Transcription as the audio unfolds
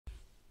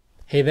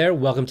Hey there,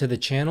 welcome to the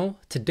channel.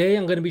 Today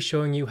I'm going to be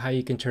showing you how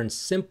you can turn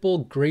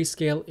simple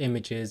grayscale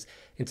images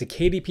into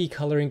KDP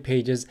coloring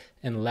pages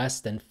in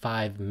less than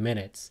 5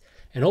 minutes.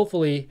 And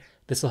hopefully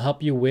this will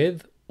help you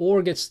with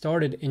or get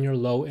started in your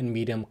low and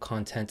medium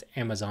content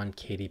Amazon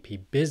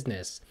KDP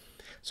business.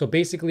 So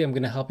basically I'm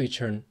going to help you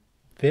turn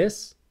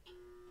this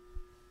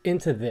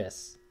into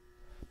this.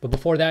 But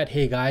before that,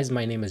 hey guys,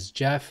 my name is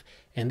Jeff,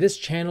 and this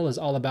channel is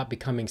all about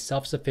becoming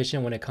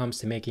self-sufficient when it comes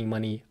to making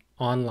money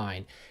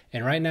online.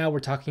 And right now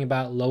we're talking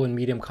about low and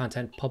medium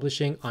content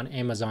publishing on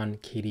Amazon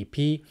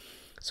KDP.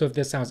 So if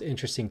this sounds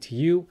interesting to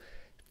you,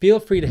 feel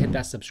free to hit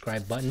that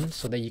subscribe button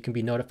so that you can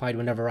be notified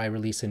whenever I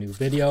release a new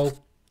video.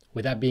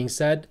 With that being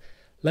said,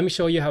 let me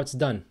show you how it's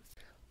done.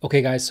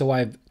 Okay guys, so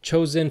I've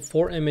chosen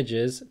 4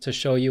 images to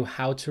show you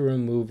how to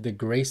remove the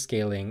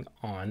grayscaling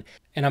on.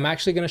 And I'm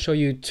actually going to show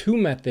you 2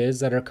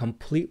 methods that are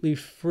completely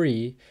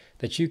free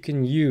that you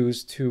can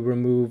use to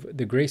remove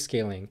the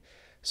grayscaling.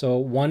 So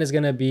one is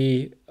going to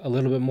be a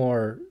little bit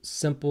more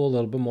simple, a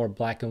little bit more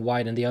black and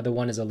white, and the other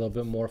one is a little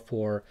bit more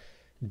for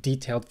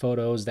detailed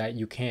photos that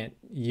you can't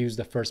use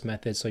the first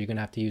method, so you're going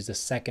to have to use the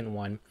second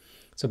one.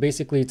 So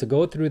basically, to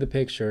go through the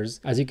pictures,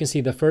 as you can see,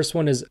 the first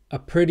one is a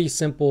pretty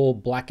simple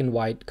black and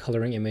white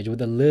coloring image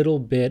with a little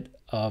bit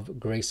of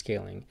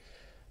grayscaling.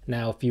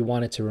 Now, if you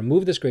wanted to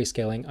remove this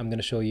grayscaling, I'm going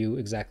to show you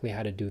exactly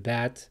how to do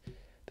that.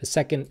 The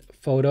second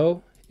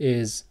photo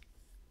is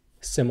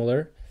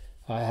similar.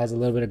 It has a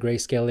little bit of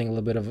grayscaling, a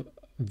little bit of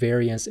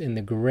variance in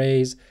the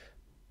grays,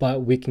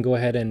 but we can go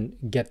ahead and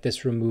get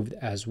this removed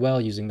as well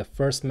using the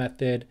first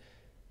method.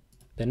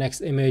 The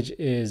next image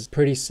is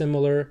pretty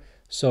similar.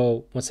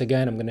 So once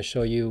again, I'm going to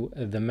show you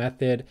the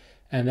method.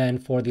 And then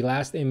for the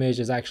last image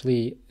is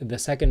actually the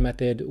second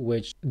method,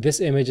 which this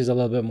image is a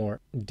little bit more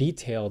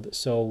detailed.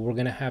 So we're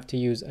going to have to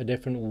use a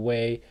different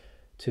way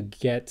to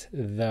get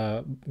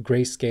the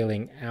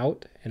grayscaling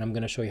out. And I'm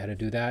going to show you how to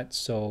do that.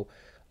 So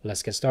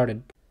let's get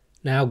started.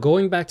 Now,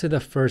 going back to the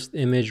first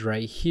image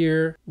right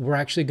here, we're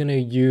actually going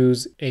to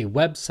use a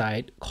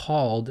website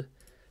called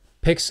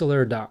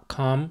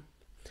pixlr.com.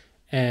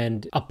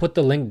 And I'll put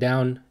the link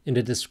down in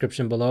the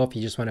description below if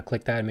you just want to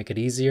click that and make it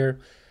easier.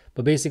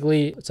 But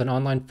basically, it's an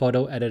online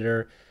photo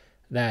editor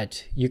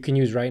that you can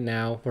use right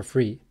now for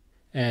free.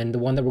 And the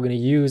one that we're going to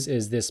use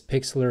is this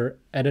Pixlr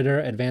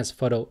Editor, Advanced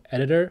Photo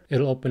Editor.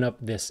 It'll open up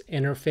this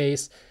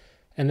interface,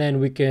 and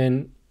then we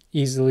can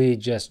easily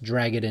just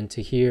drag it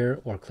into here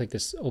or click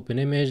this open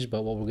image.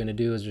 But what we're going to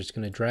do is we're just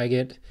going to drag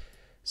it.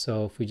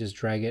 So if we just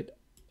drag it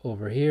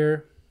over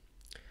here,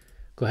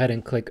 go ahead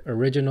and click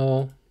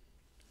original,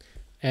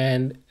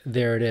 and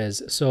there it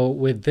is. So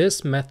with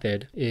this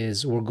method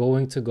is we're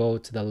going to go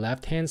to the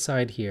left hand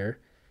side here,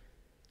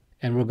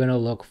 and we're going to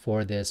look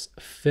for this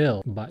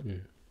fill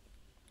button.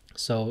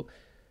 So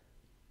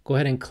go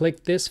ahead and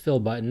click this fill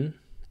button,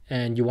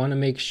 and you want to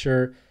make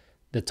sure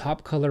the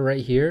top color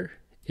right here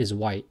is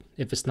white.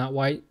 If it's not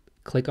white,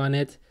 click on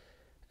it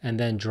and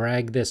then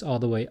drag this all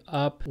the way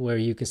up where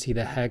you can see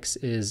the hex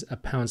is a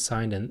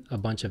 £sign and a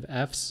bunch of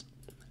F's.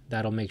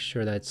 That'll make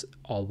sure that it's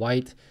all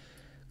white.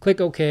 Click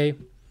OK.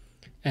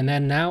 And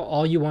then now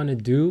all you want to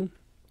do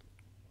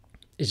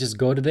is just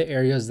go to the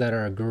areas that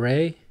are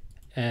gray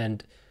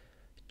and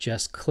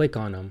just click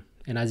on them.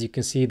 And as you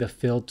can see, the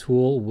fill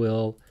tool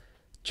will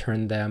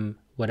turn them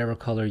whatever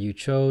color you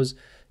chose.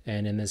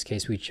 And in this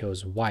case, we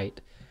chose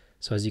white.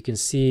 So as you can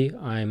see,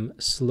 I'm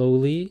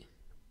slowly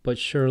but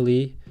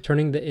surely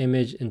turning the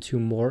image into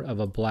more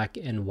of a black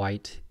and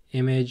white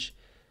image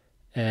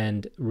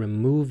and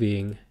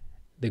removing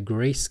the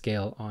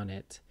grayscale on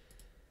it.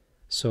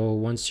 So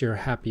once you're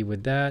happy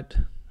with that,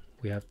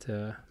 we have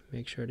to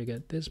make sure to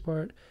get this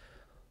part.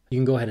 You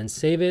can go ahead and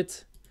save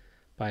it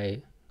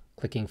by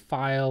clicking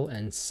File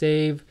and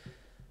Save.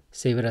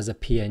 Save it as a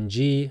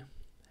PNG,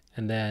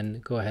 and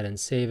then go ahead and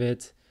save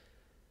it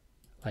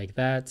like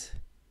that.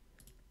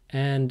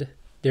 And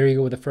there you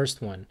go with the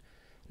first one.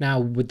 Now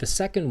with the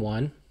second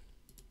one,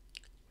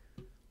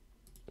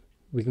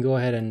 we can go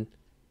ahead and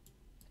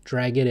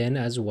drag it in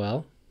as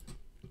well.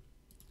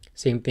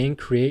 Same thing,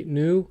 create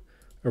new,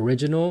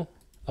 original,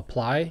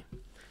 apply.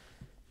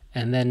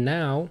 And then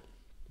now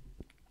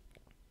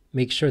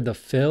make sure the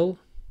fill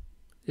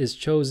is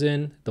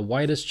chosen, the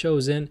white is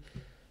chosen,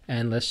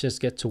 and let's just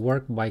get to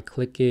work by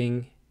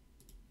clicking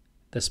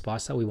the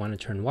spots that we want to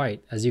turn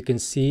white. As you can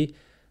see,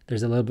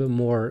 there's a little bit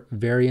more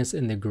variance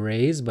in the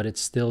grays, but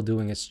it's still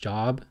doing its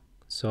job.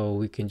 So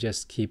we can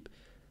just keep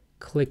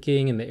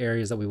clicking in the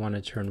areas that we want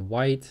to turn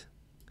white.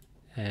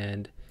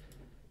 And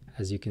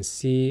as you can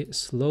see,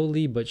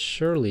 slowly but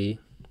surely,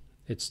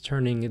 it's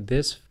turning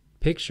this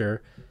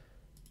picture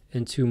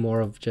into more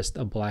of just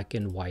a black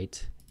and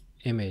white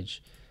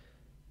image.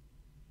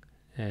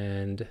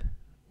 And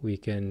we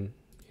can,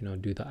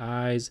 do the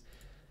eyes.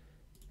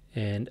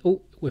 And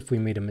oh, if we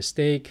made a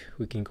mistake,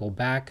 we can go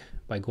back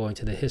by going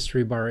to the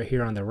history bar right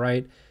here on the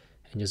right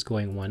and just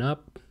going one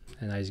up.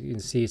 And as you can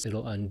see,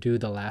 it'll undo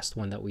the last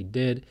one that we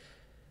did.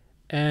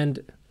 And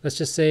let's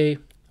just say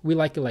we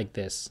like it like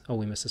this. Oh,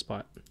 we missed a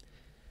spot.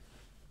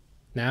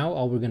 Now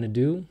all we're going to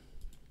do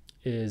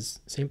is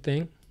same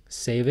thing,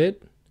 save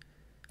it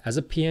as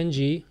a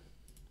PNG,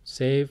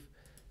 save,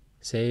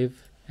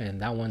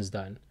 and that one's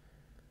done.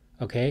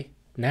 Okay,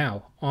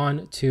 now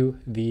on to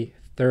the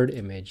third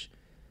image.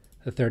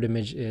 The third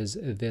image is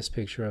this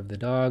picture of the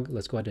dog.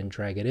 Let's go ahead and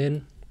drag it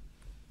in.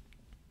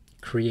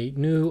 Create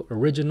new,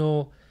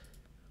 original,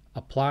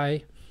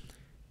 apply.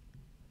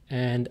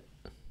 And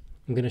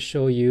I'm going to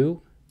show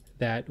you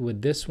that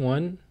with this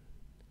one,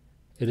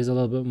 it is a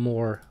little bit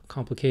more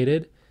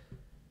complicated,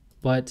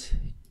 but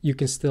you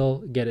can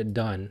still get it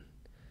done.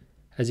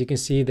 As you can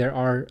see, there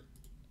are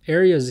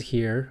areas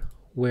here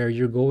where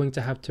you're going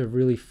to have to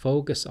really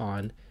focus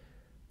on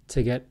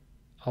to get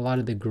a lot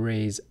of the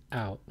grays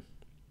out.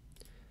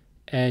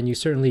 And you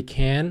certainly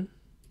can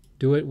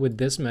do it with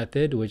this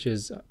method, which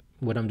is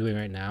what I'm doing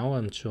right now.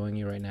 I'm showing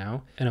you right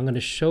now. And I'm going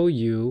to show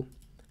you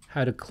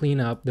how to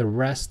clean up the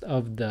rest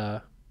of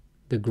the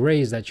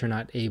grays that you're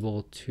not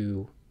able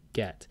to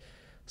get.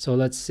 So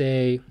let's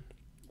say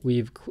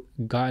we've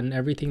gotten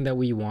everything that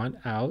we want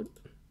out,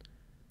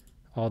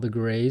 all the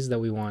grays that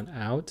we want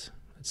out.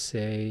 Let's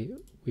say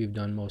we've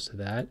done most of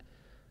that,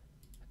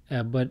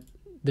 but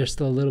there's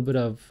still a little bit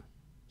of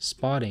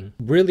spotting.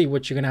 Really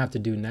what you're gonna have to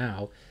do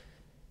now,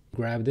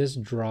 grab this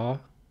draw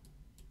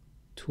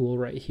tool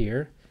right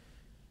here,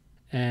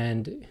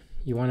 and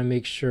you want to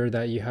make sure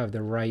that you have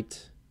the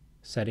right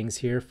settings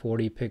here,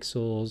 40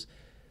 pixels.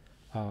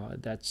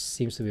 That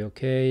seems to be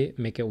okay.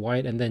 Make it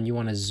white, and then you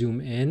want to zoom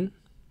in,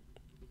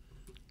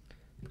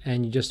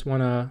 and you just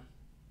want to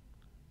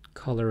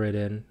color it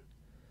in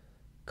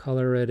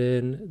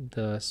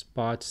the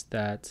spots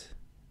that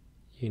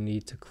you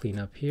need to clean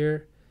up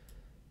here.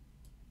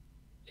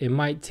 It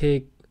might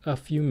take a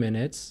few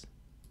minutes,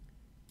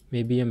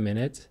 maybe a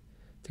minute,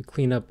 to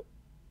clean up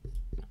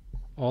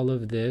all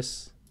of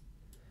this,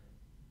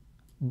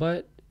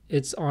 but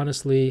it's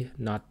honestly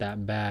not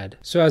that bad.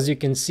 So as you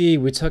can see,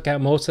 we took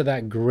out most of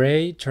that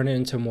gray, turned it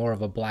into more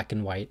of a black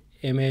and white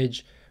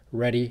image,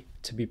 ready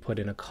to be put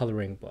in a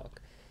coloring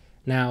book.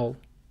 Now,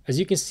 as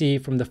you can see,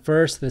 from the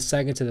first to the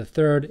second to the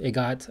third, it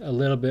got a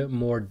little bit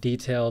more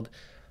detailed.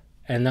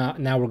 And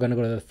now we're going to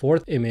go to the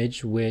fourth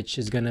image, which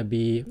is going to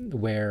be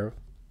where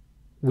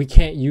we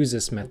can't use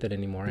this method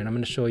anymore. And I'm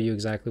going to show you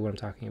exactly what I'm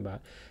talking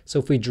about. So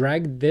if we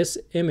drag this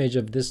image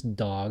of this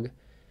dog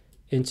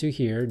into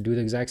here, do the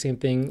exact same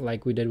thing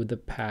like we did with the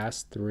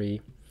past three,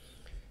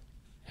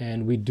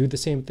 and we do the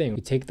same thing.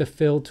 We take the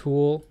fill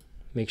tool,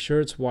 make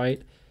sure it's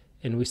white,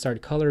 and we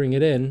start coloring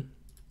it in.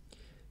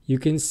 You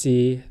can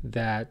see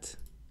that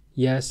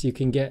yes, you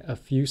can get a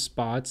few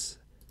spots,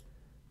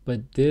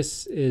 but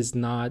this is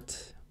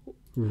not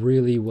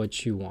really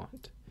what you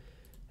want.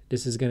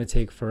 This is going to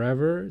take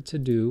forever to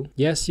do.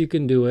 Yes, you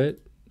can do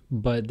it,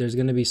 but there's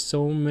going to be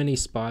so many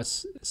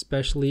spots,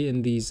 especially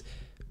in these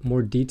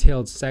more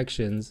detailed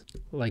sections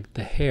like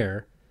the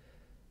hair,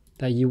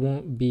 that you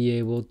won't be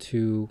able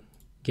to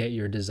get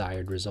your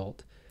desired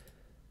result.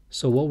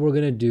 So what we're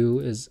going to do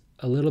is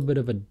a little bit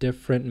of a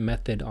different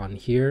method on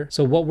here.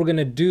 So what we're going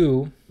to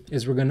do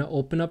is we're going to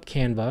open up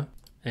Canva,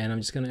 and I'm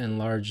just going to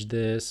enlarge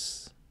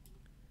this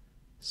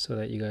so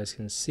that you guys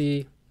can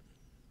see.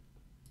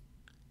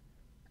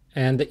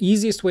 And the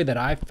easiest way that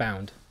I've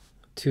found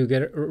to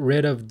get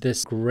rid of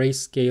this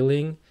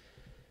grayscaling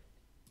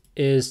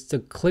is to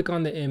click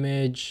on the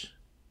image,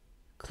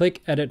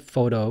 click edit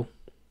photo,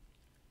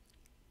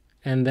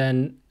 and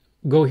then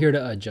go here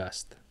to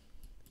adjust.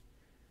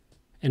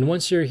 And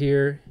once you're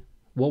here,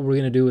 what we're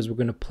going to do is we're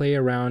going to play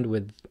around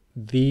with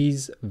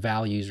these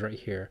values right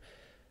here: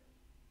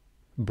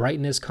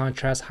 brightness,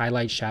 contrast,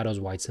 highlight, shadows,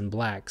 whites, and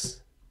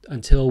blacks,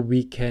 until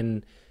we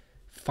can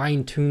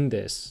fine tune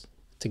this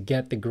to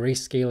get the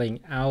grayscaling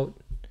out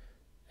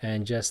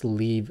and just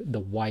leave the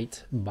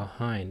white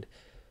behind.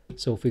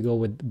 So if we go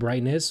with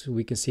brightness,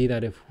 we can see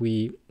that if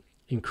we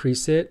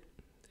increase it,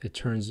 it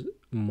turns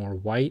more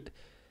white.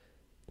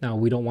 Now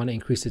we don't want to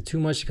increase it too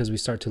much because we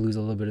start to lose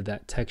a little bit of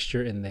that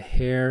texture in the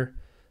hair.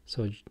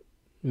 So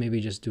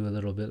maybe just do a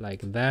little bit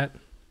like that.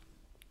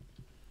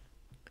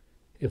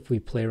 If we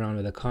play around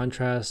with the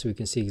contrast, we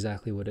can see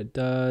exactly what it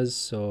does.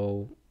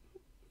 So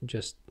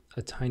just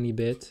a tiny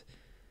bit.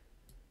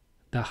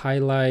 The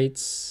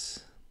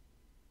highlights,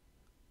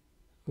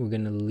 we're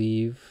going to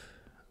leave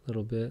a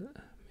little bit,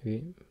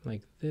 maybe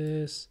like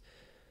this.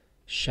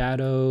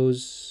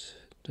 Shadows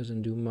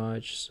doesn't do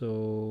much,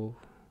 so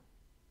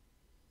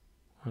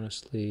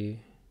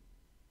honestly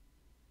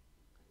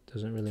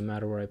doesn't really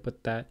matter where I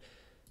put that.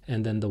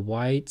 And then the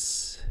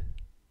whites,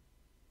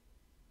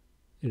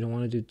 you don't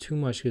want to do too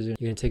much because you're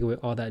going to take away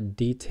all that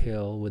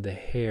detail with the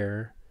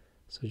hair,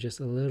 so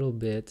just a little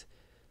bit.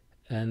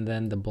 And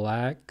then the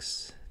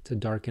blacks, to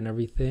darken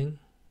everything.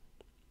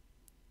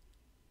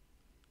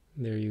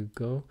 There you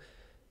go.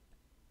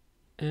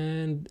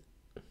 And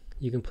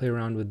you can play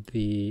around with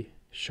the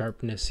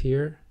sharpness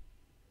here,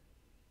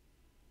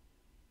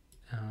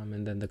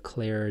 and then the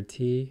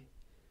clarity,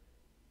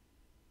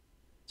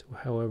 so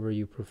however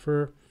you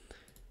prefer.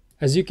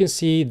 As you can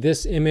see,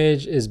 this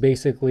image is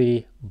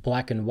basically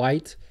black and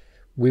white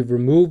We've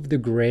removed the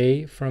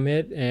gray from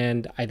it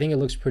and I think it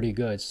looks pretty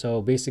good.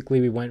 So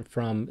basically we went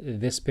from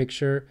this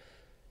picture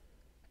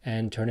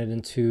and turn it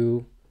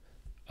into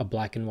a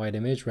black and white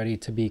image ready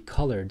to be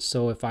colored.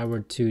 So if I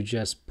were to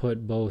just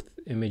put both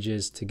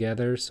images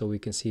together so we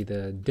can see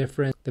the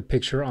difference, the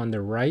picture on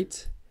the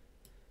right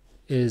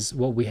is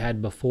what we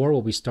had before,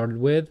 what we started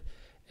with,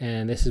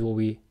 and this is what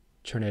we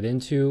turn it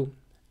into.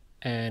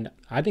 And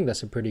I think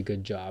that's a pretty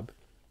good job.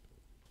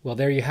 Well,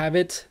 there you have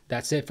it.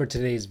 That's it for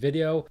today's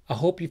video. I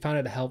hope you found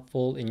it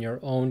helpful in your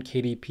own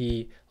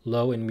KDP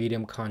low and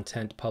medium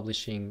content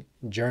publishing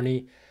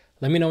journey.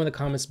 Let me know in the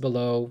comments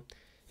below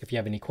if you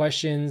have any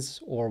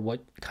questions or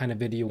what kind of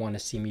video you want to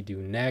see me do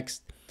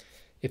next.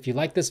 If you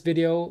like this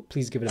video,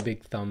 please give it a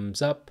big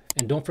thumbs up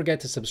and don't forget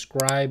to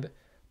subscribe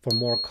for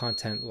more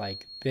content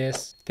like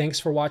this. Thanks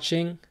for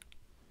watching.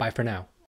 Bye for now.